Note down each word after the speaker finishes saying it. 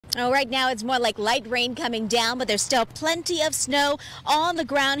Oh, right now it's more like light rain coming down, but there's still plenty of snow on the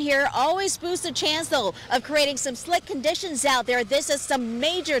ground here. Always boosts the chance, though, of creating some slick conditions out there. This is some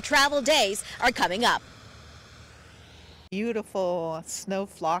major travel days are coming up. Beautiful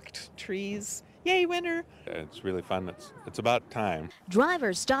snow-flocked trees. Yay, winter! It's really fun. It's about time.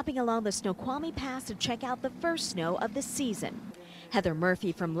 Drivers stopping along the Snoqualmie Pass to check out the first snow of the season. Heather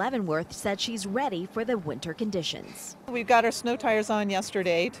Murphy from Leavenworth said she's ready for the winter conditions. We got our snow tires on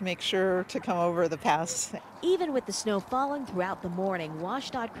yesterday to make sure to come over the pass. Even with the snow falling throughout the morning,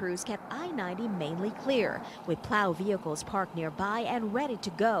 WashDOT crews kept I-90 mainly clear, with plow vehicles parked nearby and ready to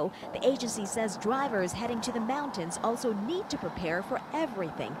go. The agency says drivers heading to the mountains also need to prepare for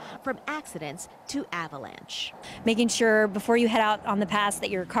everything from accidents to avalanche. Making sure before you head out on the pass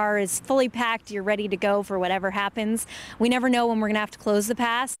that your car is fully packed, you're ready to go for whatever happens. We never know when we're going to have to close the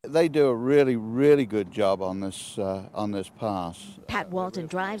pass. They do a really good job on this pass. Pat Walton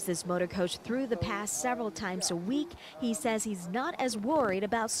drives this motor coach through the pass several times a week. He says he's not as worried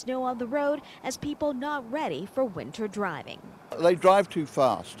about snow on the road as people not ready for winter driving. They drive too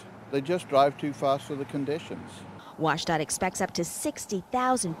fast. They just drive too fast for the conditions. WashDOT expects up to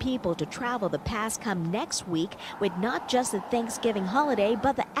 60,000 people to travel the pass come next week, with not just the Thanksgiving holiday,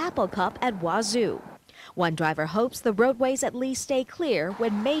 but the Apple Cup at Wazoo. One driver hopes the roadways at least stay clear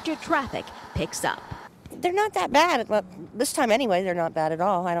when major traffic picks up. They're not that bad. Well, this time anyway, they're not bad at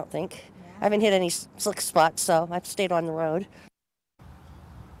all, I don't think. I haven't hit any slick spots, so I've stayed on the road.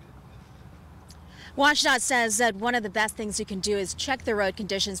 WashDOT says that one of the best things you can do is check the road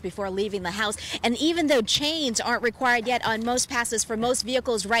conditions before leaving the house. And even though chains aren't required yet on most passes for most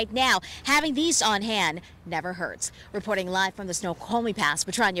vehicles right now, having these on hand never hurts. Reporting live from the Snoqualmie Pass,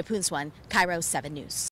 Petrania Poonswan, Cairo 7 News.